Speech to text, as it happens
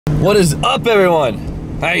What is up, everyone?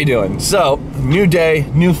 How you doing? So, new day,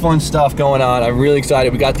 new fun stuff going on. I'm really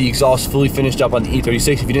excited. We got the exhaust fully finished up on the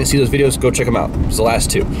E36. If you didn't see those videos, go check them out. It's the last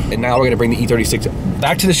two. And now we're gonna bring the E36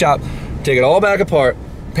 back to the shop, take it all back apart,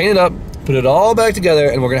 paint it up, put it all back together,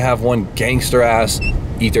 and we're gonna have one gangster ass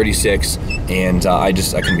E36. And I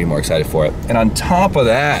couldn't be more excited for it. And on top of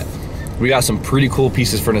that, we got some pretty cool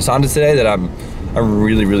pieces for Nissan today that I'm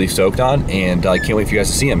really, really stoked on, and I can't wait for you guys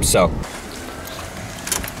to see them. So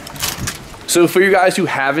for you guys who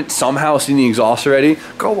haven't somehow seen the exhaust already,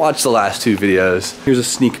 go watch the last two videos. Here's a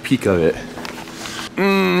sneak peek of it.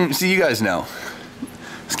 So you guys know,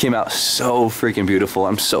 this came out so freaking beautiful.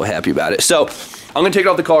 I'm so happy about it. So I'm gonna take it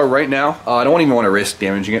off the car right now. I don't even want to risk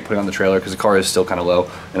damaging it, putting it on the trailer, because the car is still kind of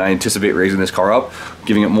low, and I anticipate raising this car up,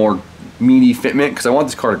 giving it more meaty fitment, because I want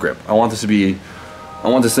this car to grip. I want this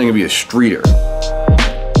thing to be a streeter.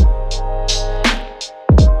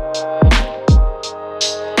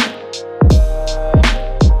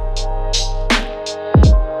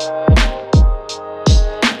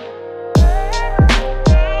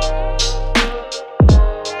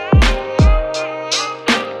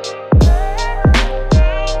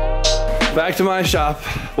 Back to my shop.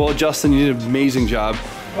 Well, Justin, you did an amazing job.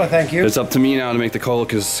 Well, thank you. It's up to me now to make the car look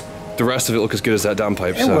the rest of it look as good as that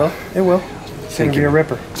downpipe. It will. It's gonna be a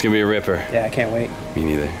ripper. It's gonna be a ripper. Yeah, I can't wait. Me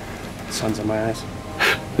neither. Sun's in my eyes.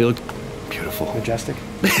 They look beautiful. Majestic.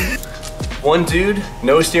 One dude,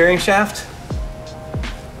 no steering shaft.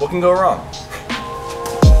 What can go wrong?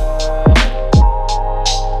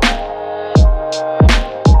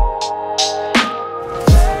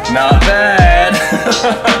 Not bad.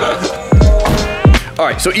 All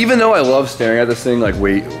right, so even though I love staring at this thing like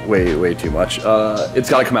way too much, it's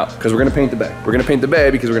gotta come out, because we're gonna paint the bay. We're gonna paint the bay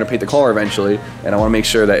because we're gonna paint the car eventually, and I wanna make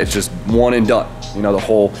sure that it's just one and done. You know, the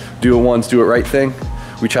whole do it once, do it right thing.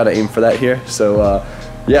 We try to aim for that here. So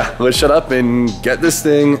yeah, let's shut up and get this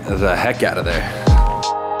thing the heck out of there.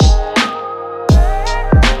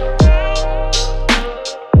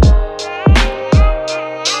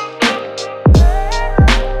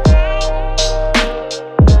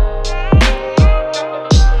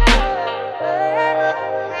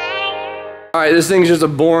 All right, this thing's just a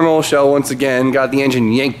boring old shell once again, got the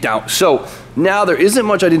engine yanked out. So now there isn't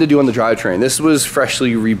much I need to do on the drivetrain. This was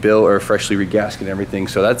freshly rebuilt or freshly regasketed and everything,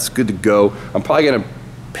 so that's good to go. I'm probably gonna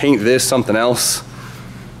paint this something else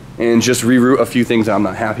and just reroute a few things that I'm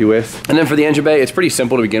not happy with. And then for the engine bay, it's pretty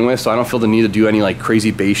simple to begin with, so I don't feel the need to do any like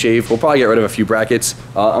crazy bay shave. We'll probably get rid of a few brackets.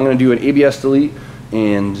 I'm gonna do an ABS delete,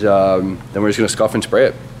 and then we're just gonna scuff and spray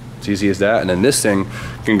it. It's easy as that, and then this thing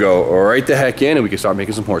can go right the heck in, and we can start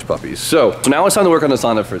making some horse puppies. So now it's time to work on the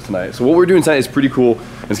Sonda for tonight. So what we're doing tonight is pretty cool.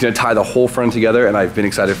 It's gonna tie the whole front together, and I've been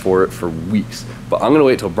excited for it for weeks. But I'm gonna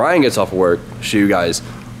wait till Brian gets off of work to show you guys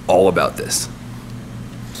all about this.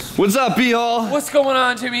 What's up, B-Hall? What's going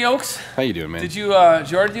on, Jimmy Oaks? How you doing, man? Did you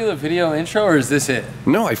already do the video intro, or is this it?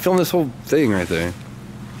 No, I filmed this whole thing right there.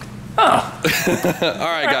 Oh. All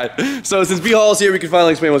right, guys. So since B-Hall's here, we can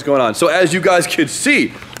finally explain what's going on. So as you guys could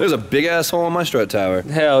see, there's a big ass hole in my strut tower.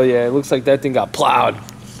 Hell yeah, it looks like that thing got plowed.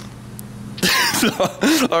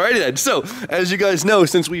 Alrighty then. So as you guys know,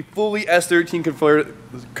 since we fully S13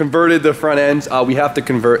 converted the front ends, we have to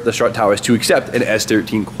convert the strut towers to accept an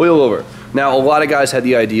S13 coilover. Now, a lot of guys had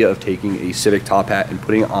the idea of taking a Civic top hat and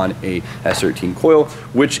putting on a S13 coil,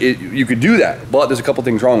 which you could do that, but there's a couple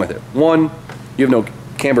things wrong with it. One, you have no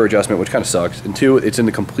camber adjustment, which kind of sucks, and two, it's in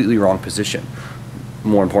the completely wrong position,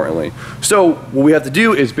 more importantly. So what we have to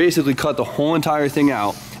do is basically cut the whole entire thing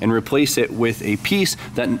out and replace it with a piece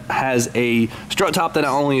that has a strut top that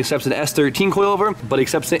not only accepts an S13 coilover, but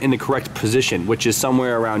accepts it in the correct position, which is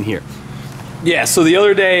somewhere around here. Yeah, so the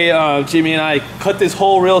other day, Jimmy and I cut this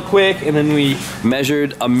hole real quick, and then we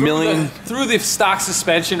measured a million. Threw the stock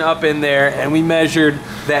suspension up in there, and we measured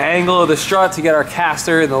the angle of the strut to get our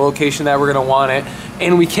caster in the location that we're gonna want it.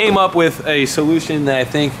 And we came up with a solution that I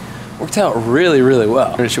think worked out really, really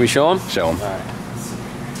well. Should we show them? Show them. All right.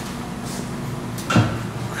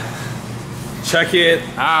 Check it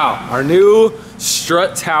out, our new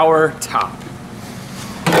strut tower top.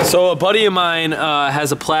 So a buddy of mine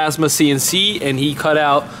has a plasma CNC, and he cut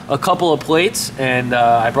out a couple of plates, and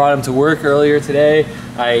I brought him to work earlier today.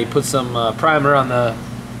 I put some primer on the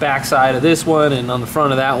back side of this one and on the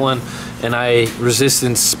front of that one, and I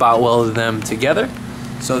resistance spot welded them together.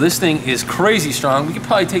 So this thing is crazy strong. We could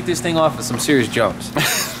probably take this thing off of some serious jumps.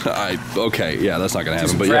 Okay, yeah, that's not gonna happen.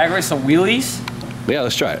 Some but drag yeah. race, some wheelies. Yeah,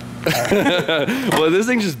 let's try it. Well, this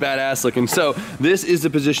thing's just badass looking. So this is the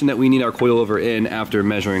position that we need our coilover in after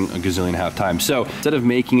measuring a gazillion and a half times. So instead of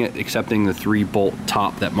making it accepting the 3-bolt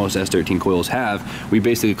top that most S13 coils have, we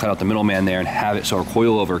basically cut out the middleman there and have it so our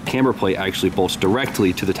coilover camber plate actually bolts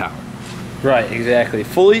directly to the tower. Right, exactly.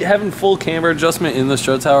 Having full camber adjustment in the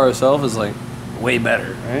strut tower itself is like way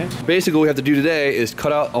better, right? Basically what we have to do today is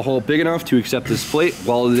cut out a hole big enough to accept this plate,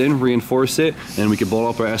 weld it in, reinforce it, and we can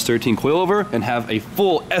bolt up our S13 coilover and have a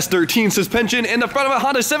full S13 suspension in the front of a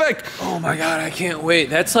Honda Civic. Oh my God, I can't wait.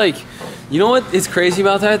 That's like, you know what is crazy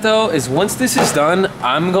about that though, is once this is done,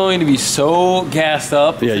 I'm going to be so gassed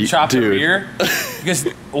up to chop the rear. Because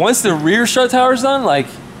once the rear strut tower's done, like,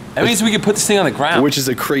 that means we can put this thing on the ground. Which is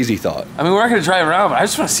a crazy thought. I mean, we're not gonna drive around, but I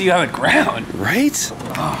just wanna see it on the ground. Right?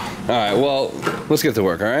 Oh. All right, well, let's get to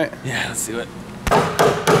work, all right? Yeah, let's do it.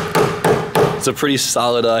 It's a pretty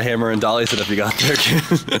solid hammer and dolly setup you got there, kid.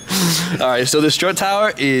 All right, so the strut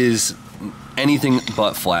tower is anything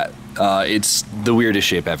but flat. It's the weirdest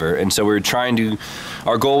shape ever. And so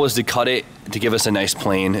our goal was to cut it to give us a nice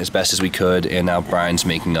plane as best as we could, and now Brian's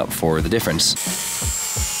making up for the difference.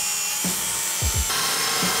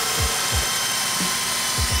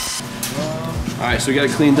 All right, so we got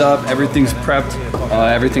it cleaned up, everything's prepped,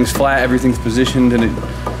 everything's flat, everything's positioned, and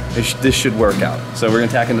this should work out. So we're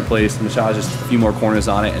gonna tack into place, massage just a few more corners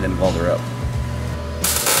on it, and then weld her up.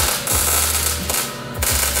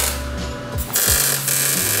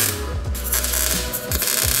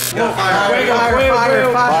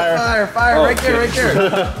 Fire, right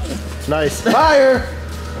there. Nice. Fire.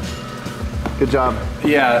 Good job.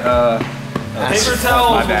 Yeah, Paper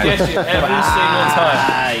towels will get you every single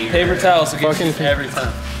time. Paper towels will get you every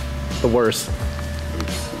time. The worst.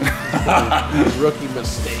 Rookie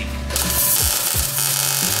mistake.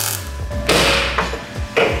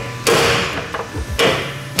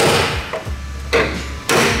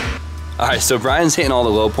 all right, so Brian's hitting all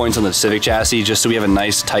the low points on the Civic chassis just so we have a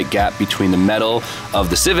nice tight gap between the metal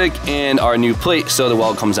of the Civic and our new plate so the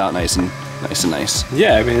weld comes out nice and nice.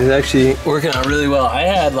 Yeah, I mean, it's actually working out really well. I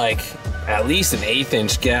had like at least an 1/8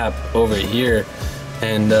 inch gap over here,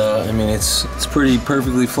 and I mean it's pretty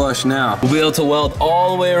perfectly flush now. We'll be able to weld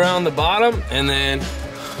all the way around the bottom and then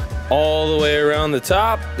all the way around the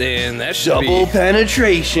top, and that should Double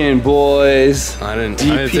penetration, boys. I didn't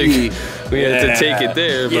think we had to take it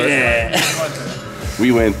there, but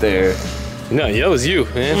we went there. No, that was you,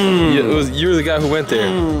 man. You were the guy who went there.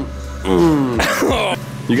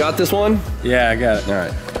 You got this one? Yeah, I got it. All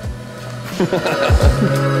right.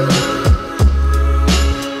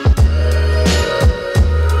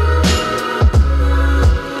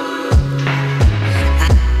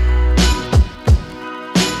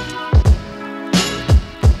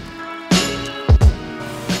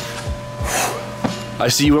 I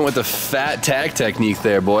see you went with the fat tack technique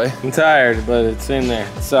there, boy. I'm tired, but it's in there.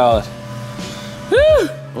 It's solid.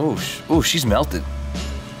 Oh, she's melted.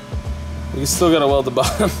 You still gotta weld the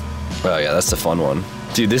bottom. Oh yeah, that's the fun one.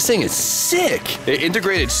 Dude, this thing is sick. It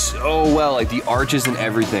integrated so well, like the arches and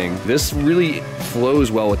everything. This really flows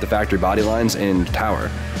well with the factory body lines and tower.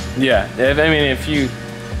 Yeah, I mean,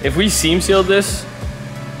 if we seam sealed this,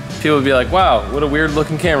 people would be like, wow, what a weird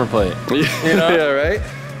looking camera plate. You know? Yeah, right?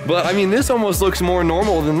 But I mean, this almost looks more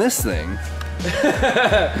normal than this thing.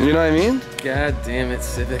 You know what I mean? God damn it,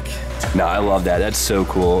 Civic. No, I love that. That's so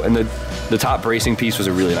cool. And the top bracing piece was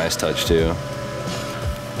a really nice touch too.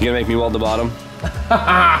 You gonna make me weld the bottom?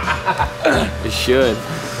 You should.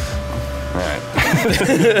 All right.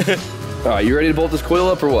 All right, you ready to bolt this coil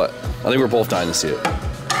up or what? I think we're both dying to see it.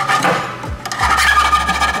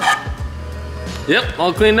 Yep,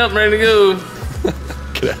 all cleaned up and ready to go.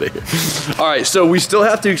 Get out of here. All right, so we still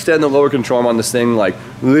have to extend the lower control arm on this thing like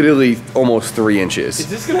literally almost 3 inches. Is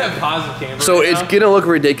this gonna have positive camber? So it's gonna look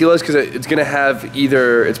ridiculous because it's gonna have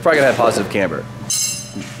it's probably gonna have positive camber.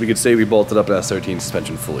 We could say we bolted up an S13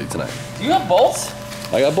 suspension fully tonight. Do you have bolts?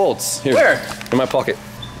 I got bolts. Here. Where? In my pocket.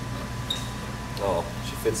 Oh,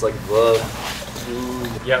 she fits like a glove.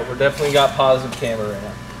 Yeah, we're definitely got positive camber right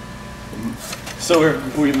now. So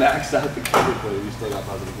we maxed out the camber plate. We still got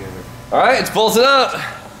positive camber. All right, it's bolted up.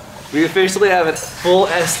 We officially have a full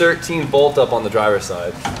S13 bolt up on the driver's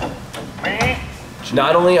side.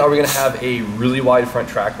 Not only are we gonna have a really wide front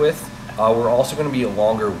track width, we're also gonna be a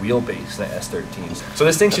longer wheelbase than S13s. So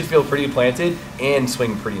this thing should feel pretty planted and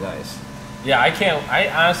swing pretty nice. Yeah, I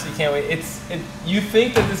honestly can't wait. You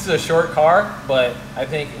think that this is a short car, but I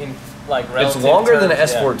think in like relative It's longer than an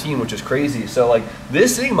terms, S14, which is crazy. So like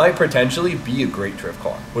this thing might potentially be a great drift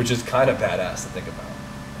car, which is kind of badass to think about.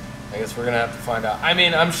 I guess we're gonna have to find out. I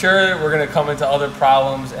mean, I'm sure we're gonna come into other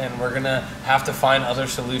problems and we're gonna have to find other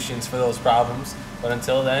solutions for those problems. But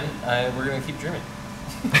until then, we're gonna keep dreaming.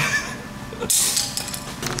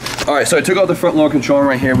 All right, so I took out the front lower control arm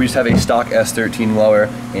right here. We just have a stock S13 lower.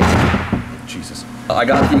 And Jesus. I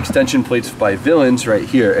got the extension plates by Villains right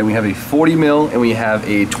here, and we have a 40 mil and we have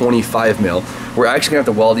a 25 mil. We're actually gonna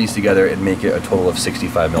have to weld these together and make it a total of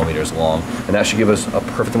 65 millimeters long. And that should give us a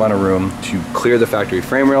perfect amount of room to clear the factory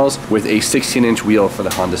frame rails with a 16-inch wheel for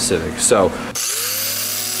the Honda Civic. So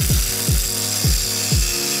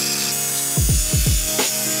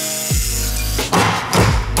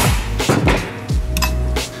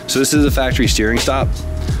this is a factory steering stop.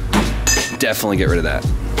 Definitely get rid of that.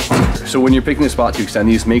 So when you're picking a spot to extend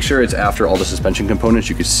these, make sure it's after all the suspension components.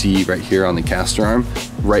 You can see right here on the caster arm,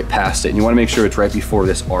 right past it. And you wanna make sure it's right before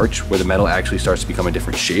this arch where the metal actually starts to become a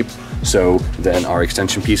different shape. So then our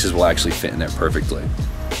extension pieces will actually fit in there perfectly.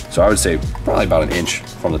 So I would say probably about an inch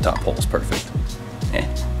from the top hole is perfect.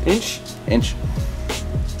 Inch? Inch?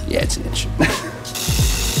 Yeah, it's an inch.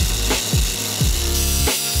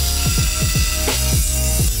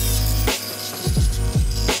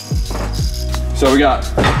 So we got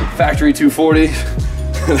factory 240,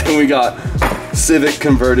 and then we got Civic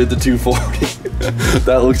converted to 240.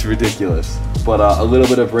 That looks ridiculous. But a little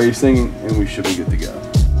bit of bracing and we should be good to go.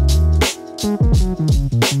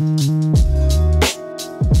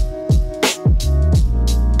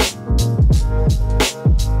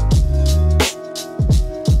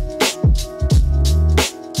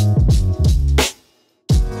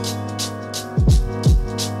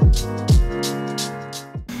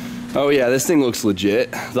 Oh yeah, this thing looks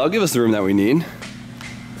legit. That'll give us the room that we need.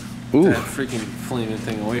 Ooh. That freaking flaming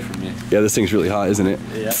thing away from me. Yeah, this thing's really hot, isn't it?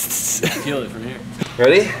 Yeah. Feel it from here.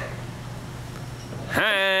 Ready?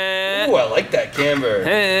 Ooh, I like that camber.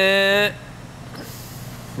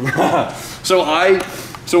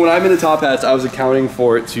 So when I'm in the top hats, I was accounting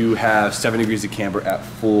for it to have 7 degrees of camber at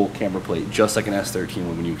full camber plate, just like an S13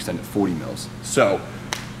 when you extend it 40 mils. So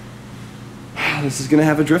this is gonna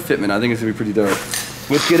have a drift fitment. I think it's gonna be pretty dope.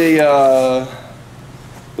 Let's get a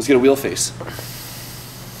wheel face.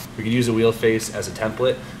 We could use a wheel face as a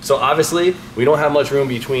template. So obviously, we don't have much room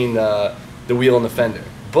between the wheel and the fender,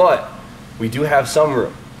 but we do have some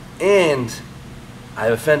room. And I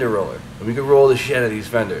have a fender roller, and we could roll the shit out of these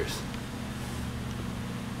fenders.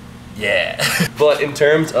 Yeah. But in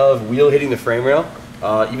terms of wheel hitting the frame rail,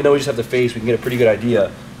 even though we just have the face, we can get a pretty good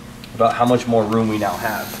idea about how much more room we now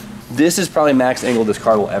have. This is probably max angle this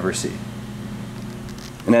car will ever see.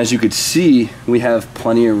 And as you could see, we have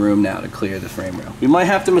plenty of room now to clear the frame rail. We might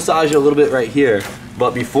have to massage it a little bit right here,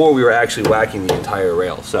 but before we were actually whacking the entire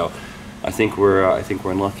rail. So I think we're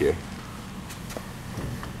in luck here.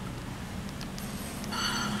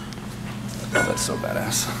 Oh, that's so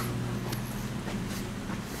badass.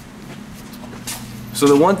 So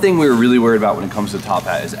the one thing we were really worried about when it comes to the top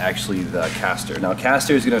hat is actually the caster. Now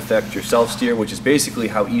caster is going to affect your self-steer, which is basically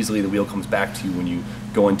how easily the wheel comes back to you when you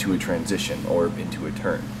go into a transition or into a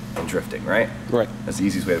turn and drifting, right? Right. That's the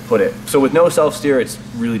easiest way to put it. So with no self-steer, it's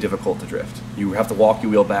really difficult to drift. You have to walk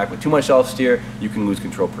your wheel back. With too much self-steer, you can lose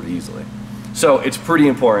control pretty easily. So it's pretty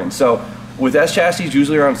important. So with S chassis,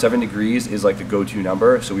 usually around 7 degrees is like the go-to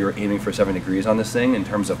number. So we were aiming for 7 degrees on this thing in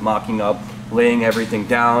terms of mocking up, laying everything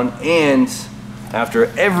down, and after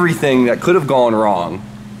everything that could have gone wrong,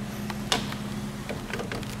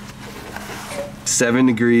 7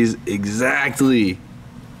 degrees exactly.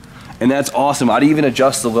 And that's awesome. I'd even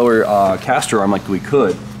adjust the lower caster arm like we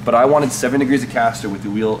could, but I wanted 7 degrees of caster with the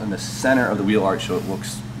wheel in the center of the wheel arch so it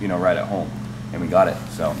looks, you know, right at home. And we got it.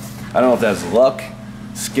 So I don't know if that's luck,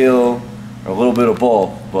 skill, or a little bit of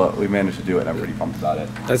both, but we managed to do it and I'm pretty pumped about it.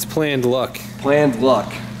 That's planned luck. Planned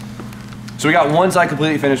luck. So we got one side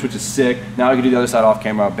completely finished, which is sick. Now we can do the other side off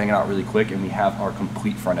camera, bang it out really quick, and we have our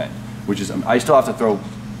complete front end, which is, I still have to throw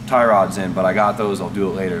tie rods in, but I got those, I'll do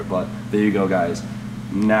it later. But there you go, guys.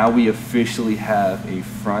 Now we officially have a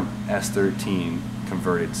front S13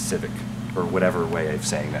 converted Civic, or whatever way of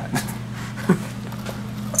saying that.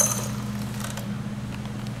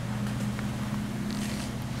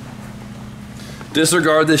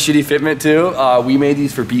 Disregard this shitty fitment too. We made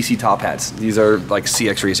these for BC top hats. These are like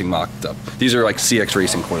CX Racing mocked up. These are like CX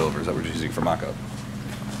Racing coilovers that we're just using for mock up.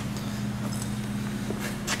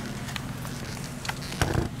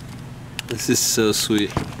 This is so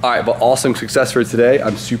sweet. All right, but awesome success for today.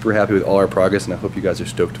 I'm super happy with all our progress, and I hope you guys are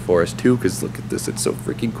stoked for us too, because look at this, it's so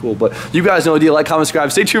freaking cool. But you guys know the deal. Like, comment,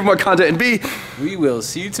 subscribe, stay tuned for more content, and We will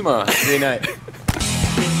see you tomorrow. Good night.